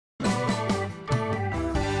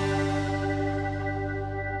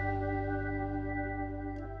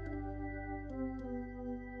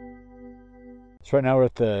So right now we're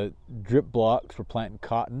at the drip blocks. We're planting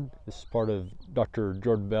cotton. This is part of Dr.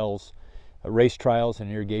 Jordan Bell's race trials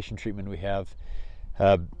and irrigation treatment we have.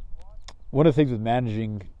 One of the things with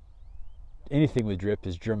managing anything with drip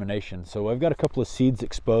is germination. So I've got a couple of seeds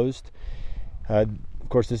exposed. Of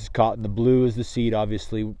course, this is cotton. The blue is the seed,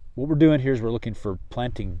 obviously. What we're doing here is we're looking for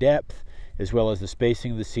planting depth as well as the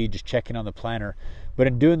spacing of the seed, just checking on the planter. But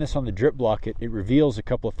in doing this on the drip block, it reveals a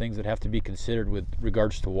couple of things that have to be considered with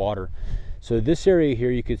regards to water. So this area here,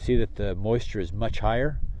 you can see that the moisture is much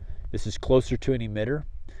higher. This is closer to an emitter.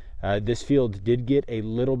 This field did get a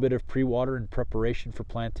little bit of pre-water in preparation for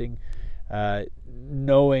planting,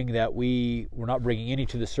 knowing that we're not bringing any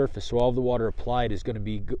to the surface, so all of the water applied is going to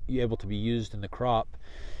be able to be used in the crop.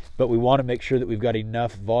 But we want to make sure that we've got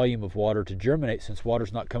enough volume of water to germinate. Since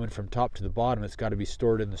water's not coming from top to the bottom, it's got to be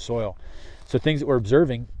stored in the soil. So things that we're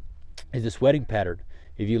observing is this wetting pattern.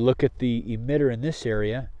 If you look at the emitter in this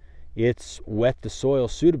area, it's wet the soil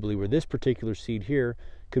suitably, where this particular seed here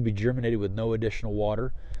could be germinated with no additional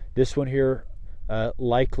water. This one here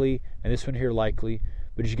likely, and this one here likely.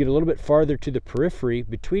 But as you get a little bit farther to the periphery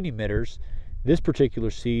between emitters, this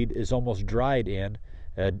particular seed is almost dried in,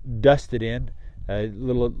 dusted in, a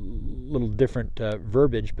little different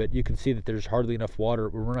verbiage, but you can see that there's hardly enough water.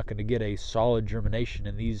 We're not going to get a solid germination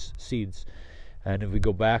in these seeds. And if we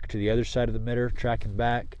go back to the other side of the emitter, tracking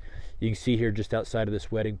back, you can see here just outside of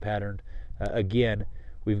this wetting pattern, again,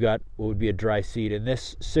 we've got what would be a dry seed. And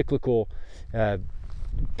this cyclical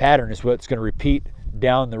pattern is what's going to repeat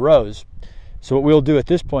down the rows. So what we'll do at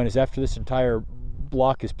this point is, after this entire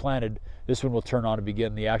block is planted, this one will turn on and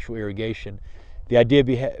begin the actual irrigation. The idea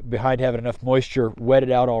behind having enough moisture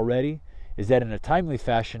wetted out already is that in a timely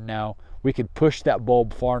fashion now, we can push that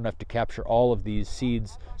bulb far enough to capture all of these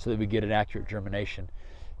seeds so that we get an accurate germination.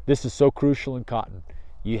 This is so crucial in cotton.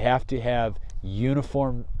 You have to have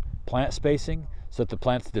uniform plant spacing so that the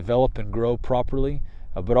plants develop and grow properly,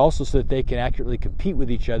 but also so that they can accurately compete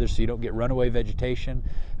with each other, so you don't get runaway vegetation,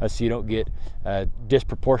 so you don't get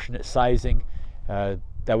disproportionate sizing.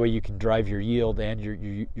 That way you can drive your yield and your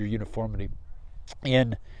uniformity.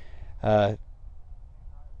 In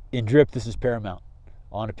drip, this is paramount.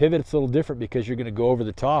 On a pivot, it's a little different because you're going to go over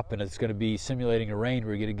the top and it's going to be simulating a rain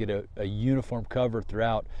where you're going to get a uniform cover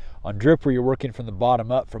throughout. On drip, where you're working from the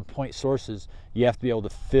bottom up, from point sources, you have to be able to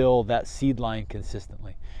fill that seed line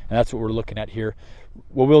consistently. And that's what we're looking at here.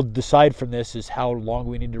 What we'll decide from this is how long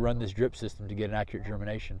we need to run this drip system to get an accurate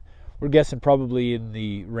germination. We're guessing probably in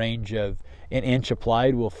the range of an inch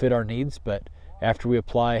applied will fit our needs, but after we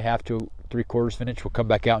apply 1/2 to 3/4 of an inch, we'll come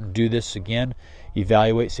back out and do this again,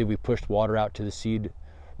 evaluate, see if we pushed water out to the seed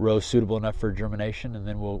row suitable enough for germination, and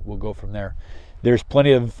then we'll go from there. There's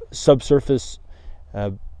plenty of subsurface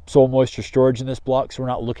soil moisture storage in this block, so we're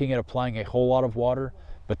not looking at applying a whole lot of water,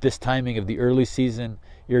 but this timing of the early season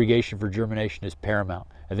irrigation for germination is paramount,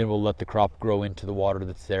 and then we'll let the crop grow into the water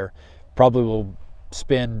that's there. Probably we'll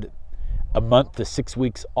spend a month to 6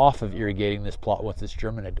 weeks off of irrigating this plot once it's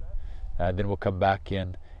germinated. Then we'll come back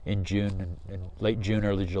in June, and late June,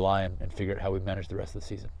 early July, and figure out how we manage the rest of the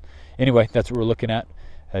season. Anyway, that's what we're looking at.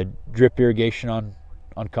 Drip irrigation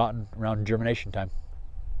on cotton around germination time.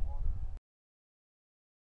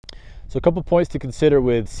 So a couple points to consider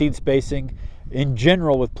with seed spacing in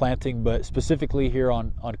general with planting, but specifically here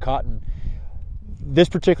on cotton. This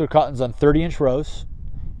particular cotton's on 30-inch rows,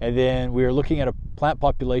 and then we are looking at a plant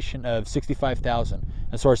population of 65,000.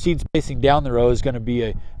 And so our seed spacing down the row is going to be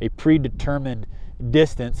a predetermined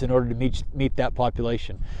distance in order to meet that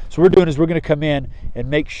population. So what we're doing is we're going to come in and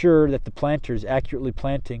make sure that the planter is accurately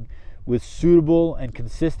planting with suitable and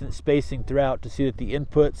consistent spacing throughout to see that the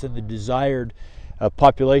inputs and the desired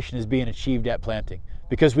population is being achieved at planting,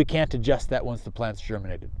 because we can't adjust that once the plant's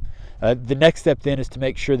germinated. The next step then is to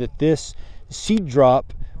make sure that this seed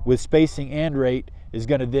drop with spacing and rate is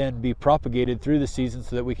going to then be propagated through the season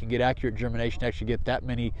so that we can get accurate germination, actually get that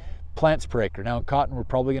many plants per acre. Now in cotton, we're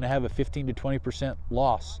probably going to have a 15 to 20%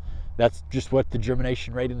 loss. That's just what the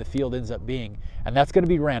germination rate in the field ends up being, and that's going to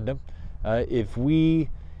be random. If we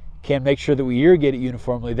can make sure that we irrigate it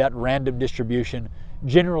uniformly, that random distribution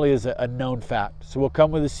generally is a known fact. So we'll come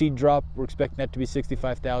with a seed drop. We're expecting that to be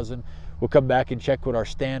 65,000. We'll come back and check what our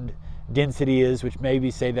stand density is, which maybe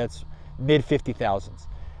say that's mid 50,000s,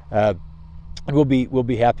 and we'll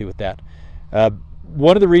be happy with that.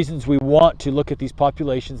 One of the reasons we want to look at these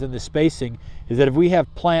populations and the spacing is that if we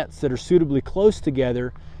have plants that are suitably close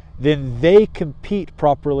together, then they compete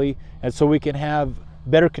properly, and so we can have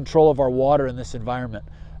better control of our water in this environment,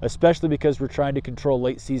 especially because we're trying to control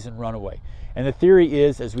late season runaway. And the theory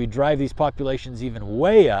is, as we drive these populations even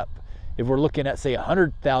way up, if we're looking at say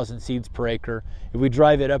 100,000 seeds per acre, if we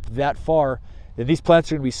drive it up that far, then these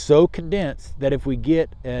plants are going to be so condensed that if we get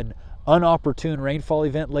an unopportune rainfall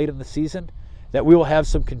event late in the season, that we will have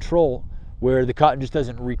some control where the cotton just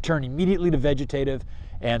doesn't return immediately to vegetative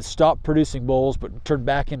and stop producing bolls but turn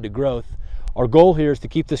back into growth. Our goal here is to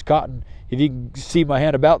keep this cotton, if you can see my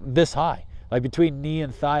hand, about this high, like between knee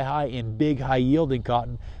and thigh high in big high yielding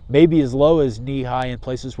cotton, maybe as low as knee high in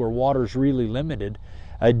places where water is really limited,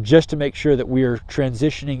 just to make sure that we are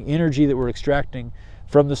transitioning energy that we're extracting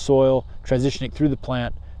from the soil, transitioning through the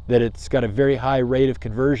plant, that it's got a very high rate of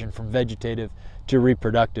conversion from vegetative to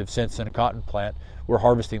reproductive, since in a cotton plant we're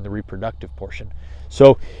harvesting the reproductive portion.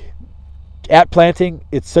 So at planting,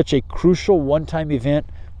 it's such a crucial one-time event.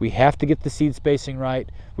 We have to get the seed spacing right.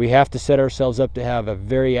 We have to set ourselves up to have a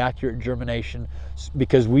very accurate germination,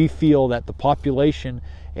 because we feel that the population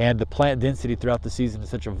and the plant density throughout the season is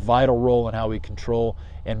such a vital role in how we control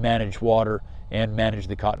and manage water and manage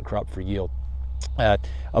the cotton crop for yield.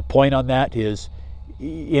 A point on that is,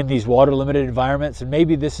 in these water limited environments, and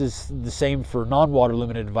maybe this is the same for non-water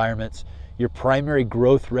limited environments, your primary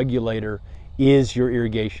growth regulator is your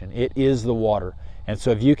irrigation. It is the water. And so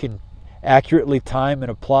if you can accurately time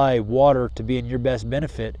and apply water to be in your best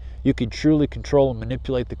benefit, you can truly control and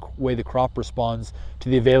manipulate the way the crop responds to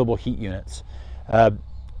the available heat units.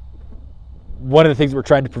 One of the things we're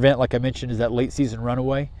trying to prevent, like I mentioned, is that late season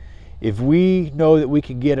runaway. If we know that we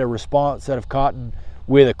can get a response out of cotton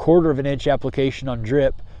with a 1/4 of an inch application on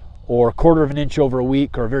drip, or a 1/4 of an inch over a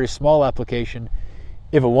week, or a very small application,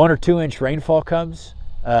 if a 1 or 2 inch rainfall comes,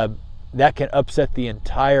 that can upset the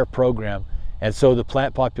entire program. And so the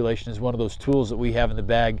plant population is one of those tools that we have in the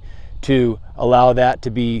bag to allow that to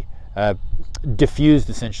be diffused,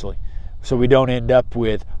 essentially, so we don't end up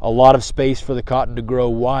with a lot of space for the cotton to grow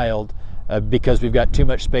wild because we've got too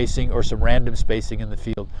much spacing or some random spacing in the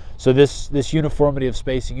field. So this uniformity of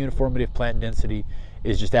spacing, uniformity of plant density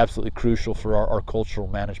is just absolutely crucial for our cultural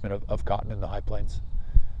management of cotton in the high plains.